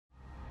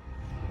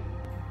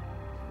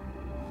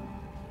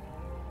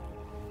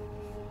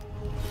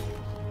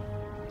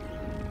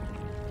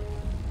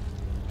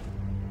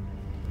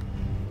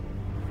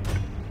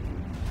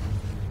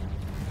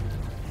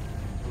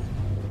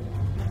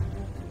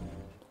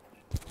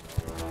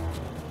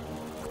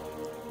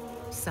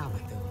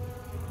Savathun,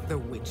 the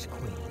Witch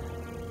Queen,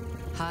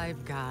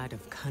 hive god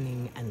of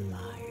cunning and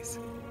lies.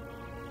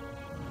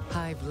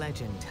 Hive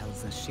legend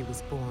tells us she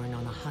was born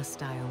on a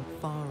hostile,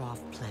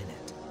 far-off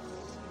planet,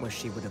 where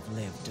she would have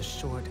lived a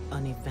short,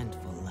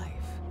 uneventful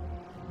life.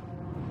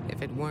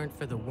 If it weren't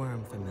for the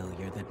worm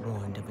familiar that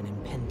warned of an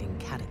impending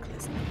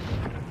cataclysm.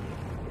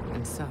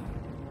 And so,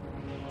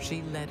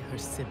 she led her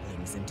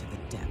siblings into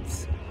the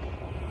depths,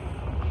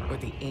 where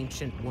the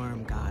ancient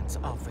worm gods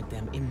offered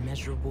them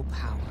immeasurable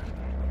power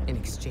in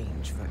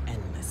exchange for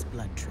endless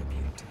blood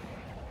tribute.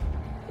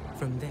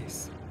 From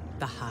this,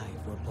 the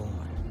Hive were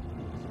born,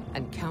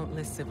 and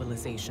countless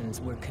civilizations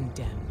were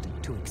condemned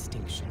to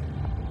extinction.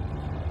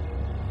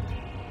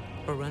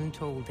 For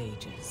untold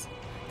ages,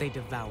 they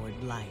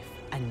devoured life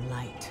and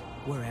light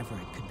wherever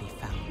it could be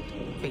found,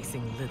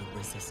 facing little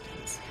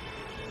resistance,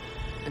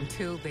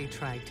 until they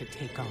tried to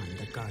take on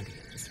the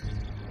Guardians.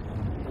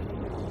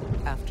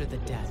 After the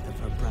death of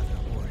her brother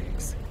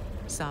Oryx,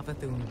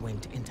 Savathun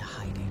went into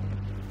hiding.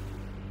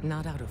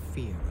 Not out of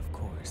fear, of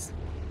course,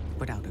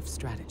 but out of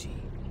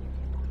strategy.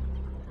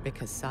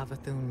 Because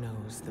Savathun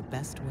knows the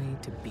best way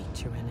to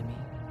beat your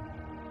enemy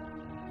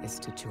is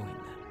to join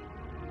them.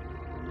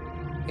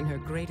 In her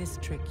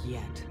greatest trick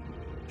yet,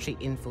 she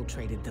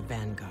infiltrated the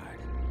Vanguard,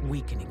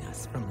 weakening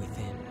us from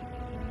within,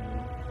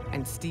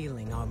 and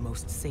stealing our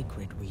most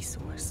sacred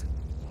resource,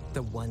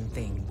 the one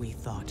thing we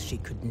thought she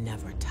could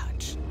never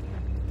touch,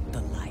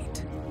 the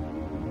light.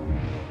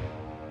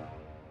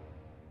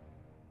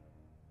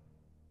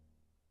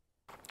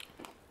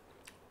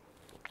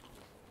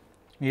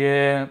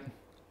 ये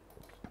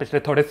पिछले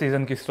थोड़े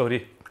season की story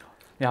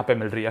यहाँ पे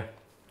मिल रही है।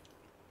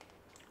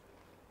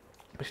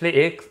 पिछले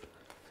एक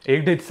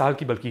 1.5 साल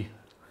की बल्कि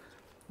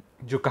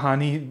जो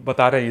कहानी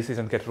बता रहे हैं ये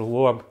सीजन के थ्रू,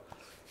 वो अब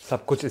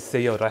सब कुछ इससे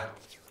ही हो रहा है।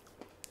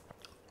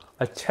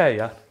 अच्छा है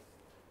यार।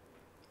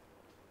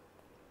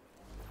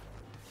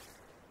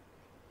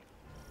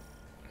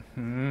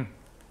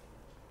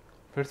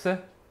 फिर से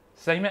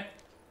सही में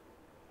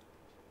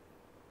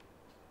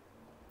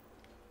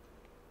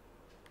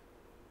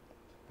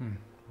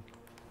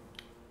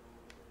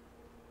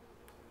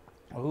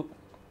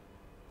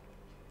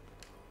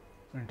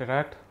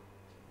इंटरैक्ट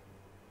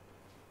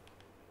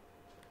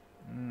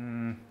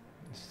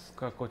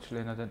इसका कुछ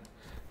लेना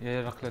देना,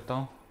 ये रख लेता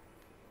हूँ,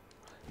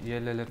 ये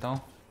ले लेता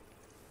हूँ।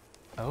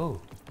 ओह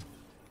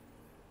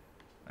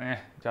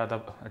ज़्यादा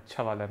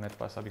अच्छा वाला है मेरे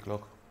पास अभी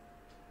क्लॉक,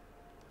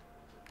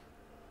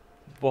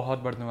 बहुत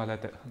बढ़ने वाला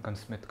है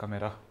गनस्मिथ का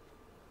मेरा,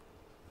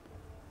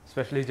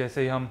 स्पेशली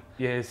जैसे ही हम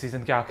ये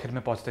सीज़न के आखिर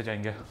में पहुँचते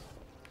जाएंगे।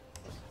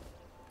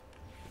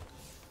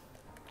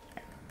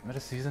 मेरा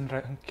सीज़न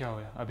रैंक क्या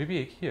हुआ? अभी भी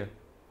एक ही है।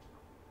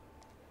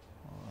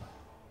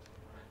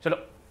 चलो।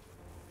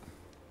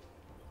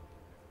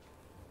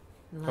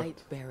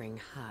 Light-bearing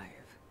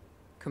hive,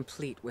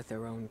 complete with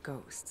their own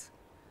ghosts.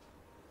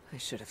 I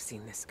should have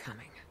seen this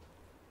coming.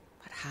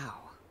 But how?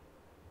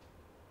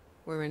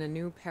 We're in a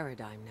new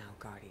paradigm now,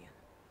 Guardian,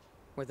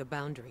 where the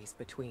boundaries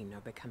between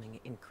are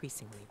becoming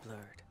increasingly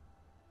blurred,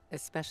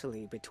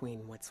 especially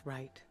between what's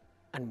right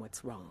and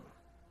what's wrong.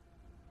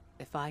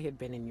 If I had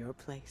been in your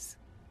place,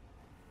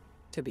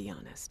 to be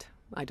honest,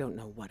 I don't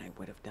know what I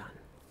would have done.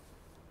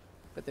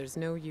 But there's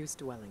no use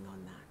dwelling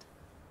on that.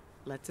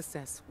 Let's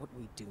assess what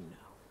we do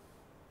know.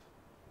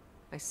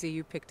 I see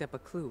you picked up a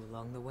clue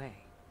along the way.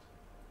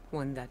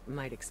 One that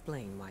might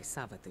explain why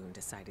Savathun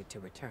decided to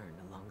return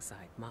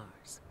alongside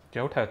Mars.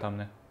 क्या उठाया था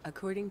हमने?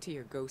 According to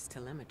your ghost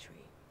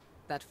telemetry,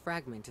 that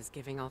fragment is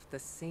giving off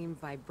the same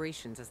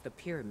vibrations as the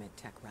pyramid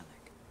tech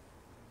relic.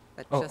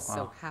 That just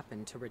so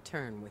happened to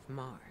return with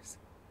Mars.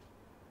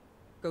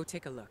 Go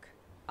take a look.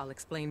 I'll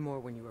explain more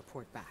when you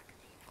report back.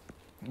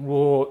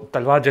 वो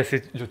तलवार जैसी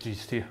जो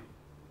चीज़ थी।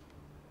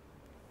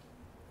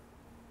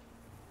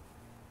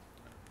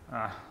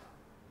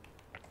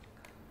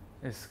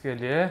 इसके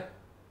लिए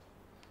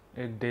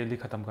एक daily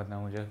ख़त्म करना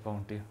है मुझे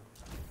बाउंटी,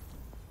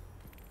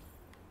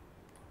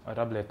 और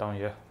अब लेता हूँ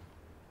ये।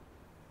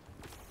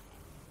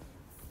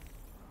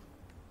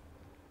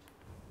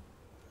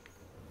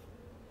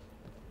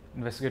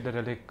 Investigate the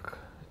relic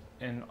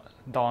in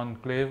the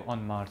enclave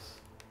on Mars.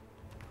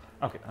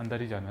 Okay,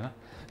 अंदर ही जाना है ना।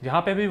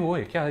 यहाँ पे भी वो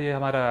है क्या, ये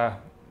हमारा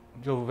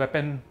जो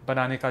वेपन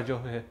बनाने का जो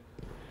है?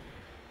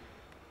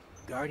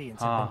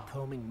 Guardians have been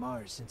combing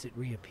Mars since it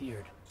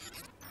reappeared.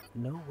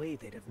 No way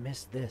they'd have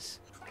missed this.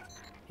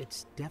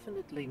 It's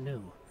definitely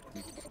new.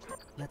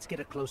 Let's get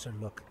a closer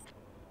look.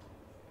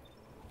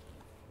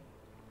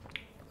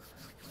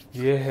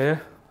 ये है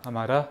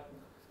हमारा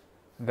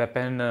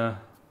वेपन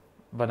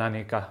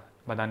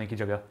बनाने की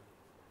जगह।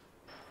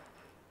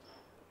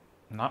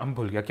 नाम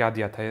भूल गया क्या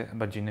दिया था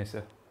बज्जी ने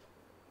इसे।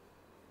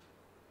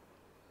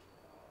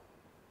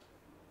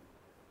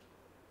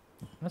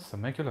 इतना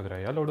समय क्यों लग रहा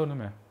है यार लोड होने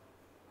में?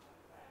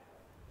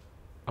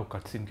 अब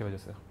कट सीन की वजह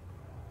से।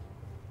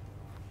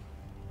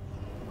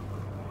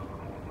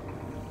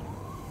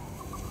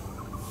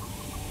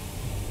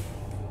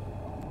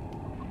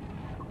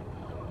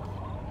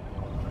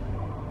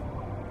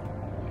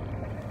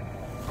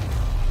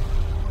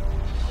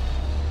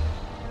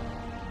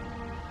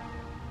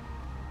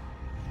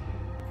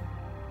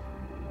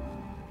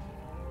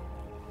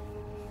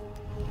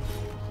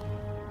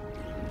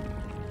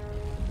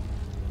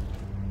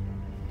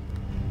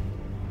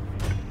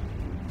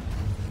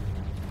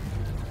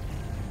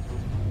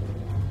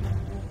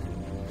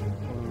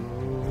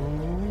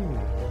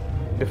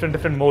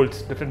 डिफरेंट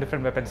मोल्ड्स,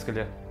 डिफरेंट वेपन्स के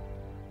लिए।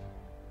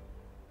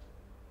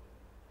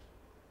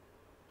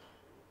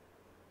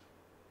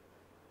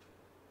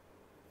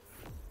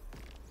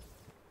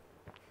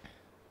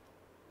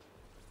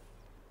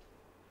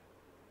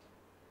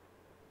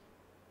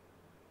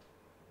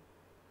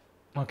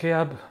 ओके,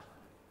 अब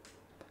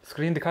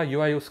स्क्रीन दिखा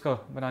यूआई उसका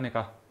बनाने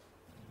का।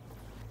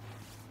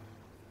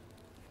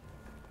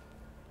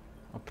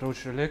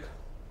 Approach relic,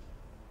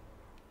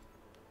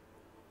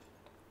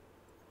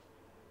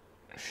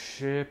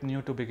 shape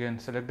new to begin,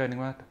 select the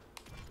enigma.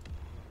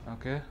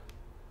 Okay,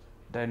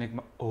 the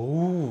enigma,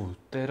 oh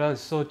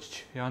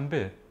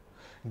 1396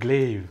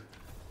 ग्लेव।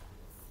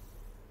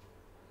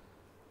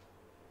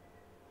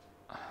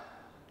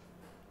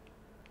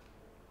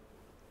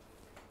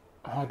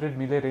 Hybrid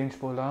melee range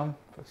polearm.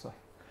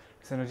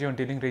 It's energy on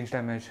dealing range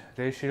damage.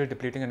 Raise shield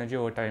depleting energy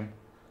over time.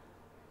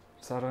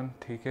 Saran,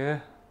 ठीक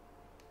है।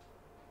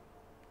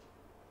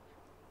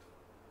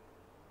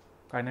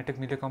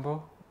 Kinetic melee combo.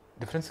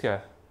 Difference क्या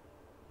है?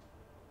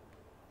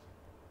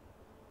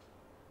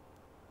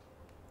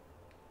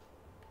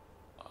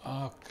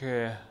 Okay,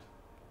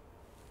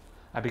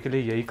 अभी के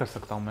लिए यही कर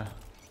सकता हूँ मैं।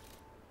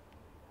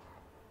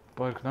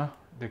 पर्क ना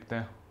देखते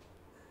हैं।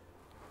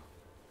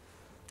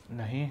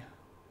 नहीं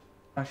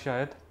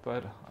शायद,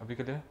 पर अभी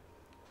के लिए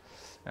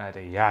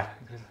अरे यार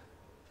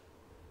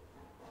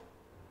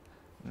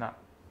ना,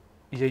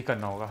 यही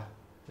करना होगा।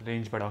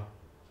 रेंज बढ़ाओ।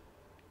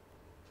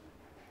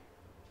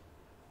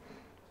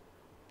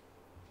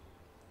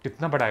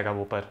 कितना बढ़ाएगा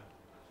वो? पर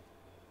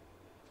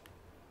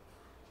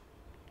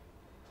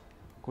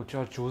कुछ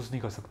और चूज़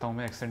नहीं कर सकता हूँ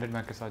मैं। एक्सटेंडेड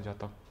मैक के साथ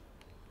जाता हूँ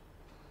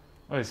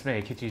और इसमें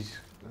एक ही चीज़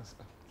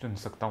चुन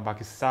सकता हूँ,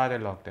 बाकी सारे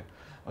लॉक्ड है।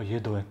 और ये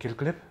दो हैं, किल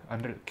clip,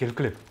 under kill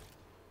clip.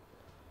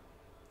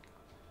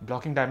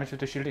 Blocking damage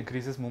with the shield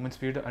increases movement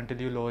speed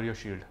until you lower your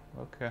shield.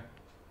 Okay.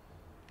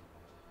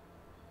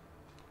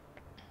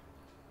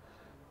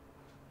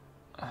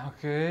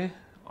 Okay.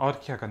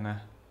 और क्या करना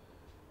है?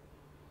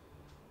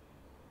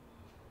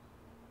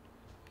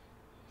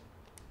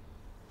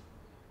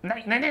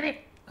 नहीं।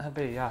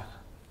 अबे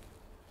यार,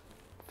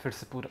 फिर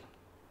से पूरा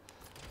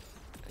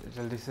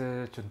जल्दी से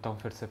चुनता हूँ।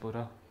 फिर से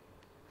पूरा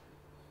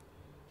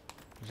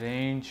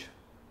रेंज।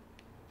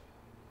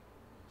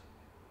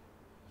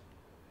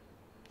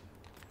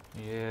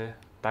 ये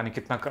पता नहीं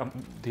कितना कम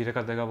धीरे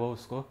कर देगा वो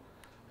उसको,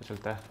 तो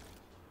चलता है।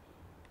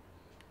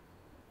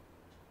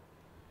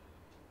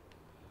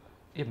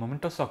 ये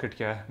मोमेंटो सॉकेट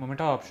क्या है?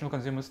 Memento optional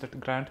consumers that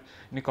grant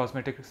in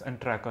cosmetics and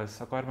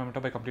trackers, acquire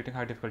memento bye completing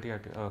high difficulty.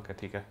 Okay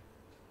ठीक है,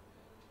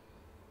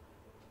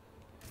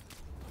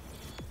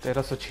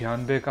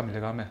 1396 का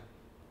मिलेगा मैं।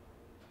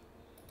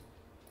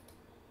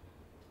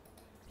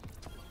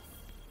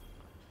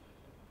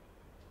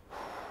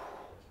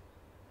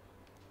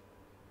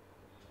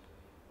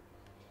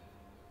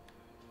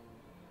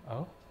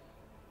 Oh,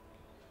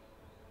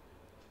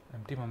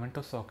 empty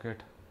memento socket.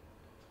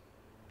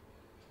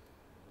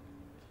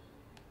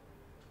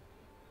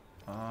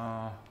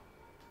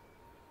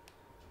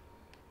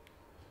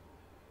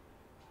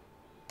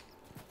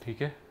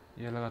 ठीक है,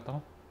 ये लगाता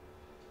हूँ।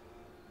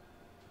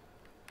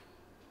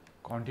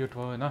 कॉन्ट्यूट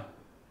वो है ना,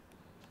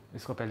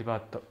 इसको पहली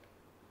बात तो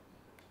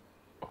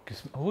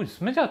किस वो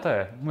इसमें जाता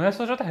है। मैं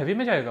सोच रहा था हैवी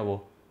में जाएगा वो।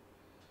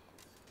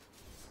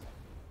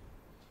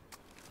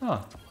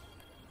 हाँ,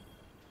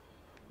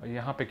 और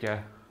यहाँ पे क्या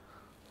है?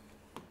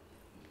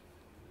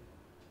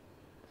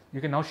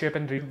 You can now shape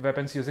and read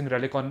weapons using the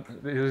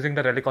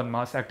relic on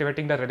Mars.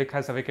 Activating the relic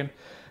has awakened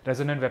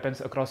resonant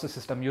weapons across the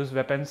system. Use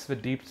weapons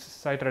with deep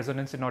sight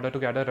resonance in order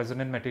to gather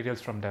resonant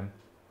materials from them.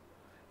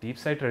 Deep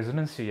sight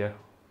resonance चाहिए।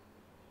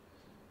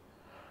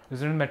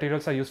 Resonant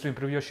materials are used to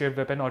improve your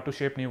shaped weapon or to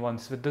shape new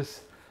ones. With this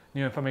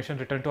new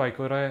information, return to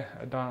Ikora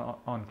the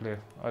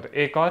Enclave. और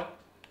एक और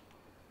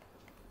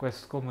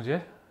quest को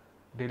मुझे,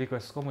 daily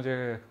quest को मुझे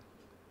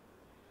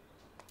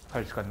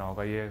खर्च करना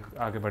होगा ये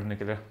आगे बढ़ने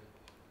के लिए।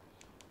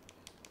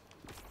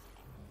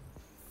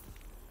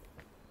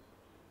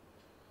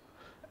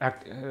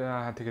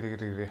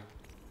 ठीक है।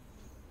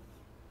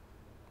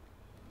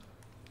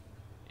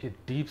 ये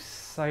डीप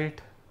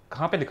साइट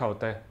कहाँ पे लिखा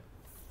होता है?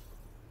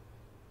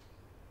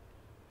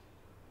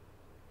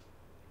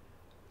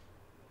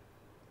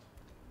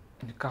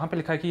 कहाँ पे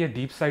लिखा है कि ये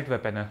डीप साइट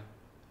वेपन है?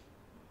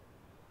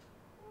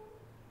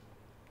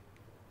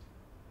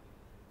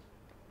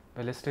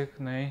 बैलिस्टिक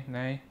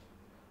नहीं।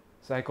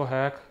 साइको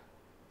हैक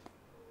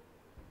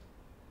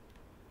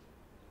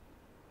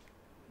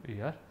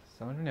यार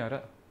समझ में नहीं आ रहा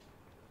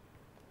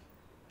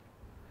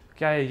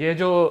क्या है ये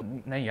जो।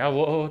 नहीं यार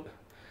वो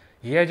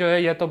ये जो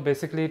है ये तो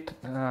बेसिकली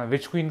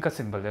विच क्वीन का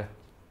सिंबल है,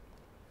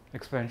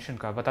 एक्सपेंशन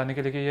का, बताने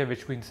के लिए कि ये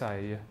विच क्वीन से आया।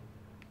 ये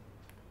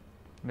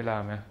मिला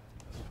हमें।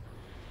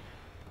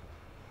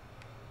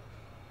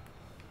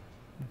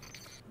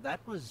 That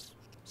was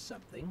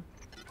something.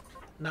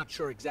 Not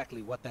sure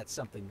exactly what that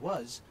something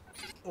was,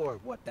 or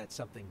what that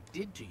something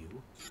did to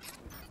you.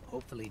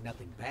 Hopefully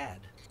nothing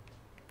bad.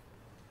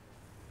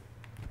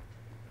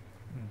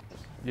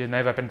 ये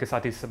नए वेपन के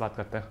साथ ही इससे बात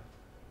करते हैं।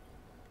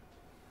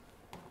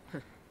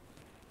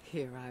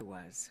 Here I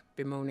was,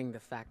 bemoaning the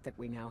fact that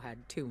we now had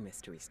 2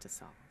 mysteries to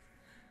solve.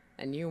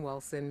 And you,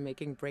 Wilson,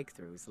 making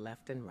breakthroughs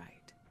left and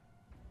right.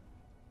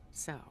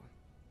 So,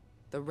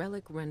 the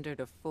relic rendered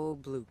a full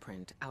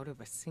blueprint out of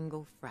a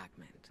single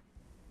fragment.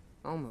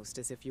 Almost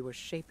as if you were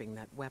shaping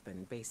that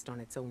weapon based on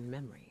its own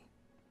memory.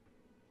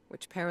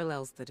 Which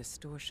parallels the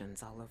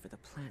distortions all over the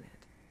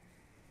planet.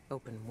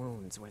 Open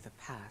wounds where the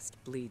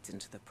past bleeds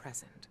into the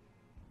present.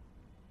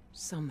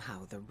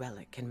 Somehow the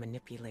relic can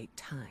manipulate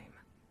time.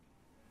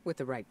 With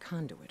the right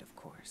conduit, of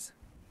course.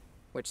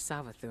 Which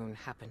Savathun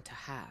happened to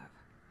have.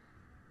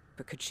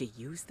 But could she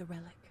use the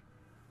relic?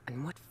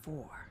 And what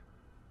for?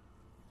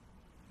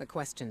 The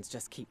questions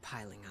just keep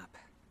piling up.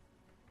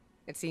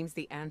 It seems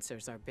the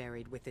answers are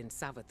buried within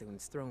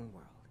Savathun's throne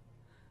world.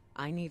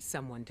 I need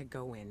someone to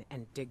go in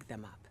and dig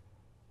them up.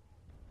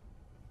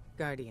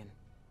 Guardian,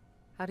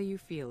 how do you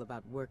feel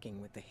about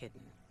working with the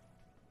hidden?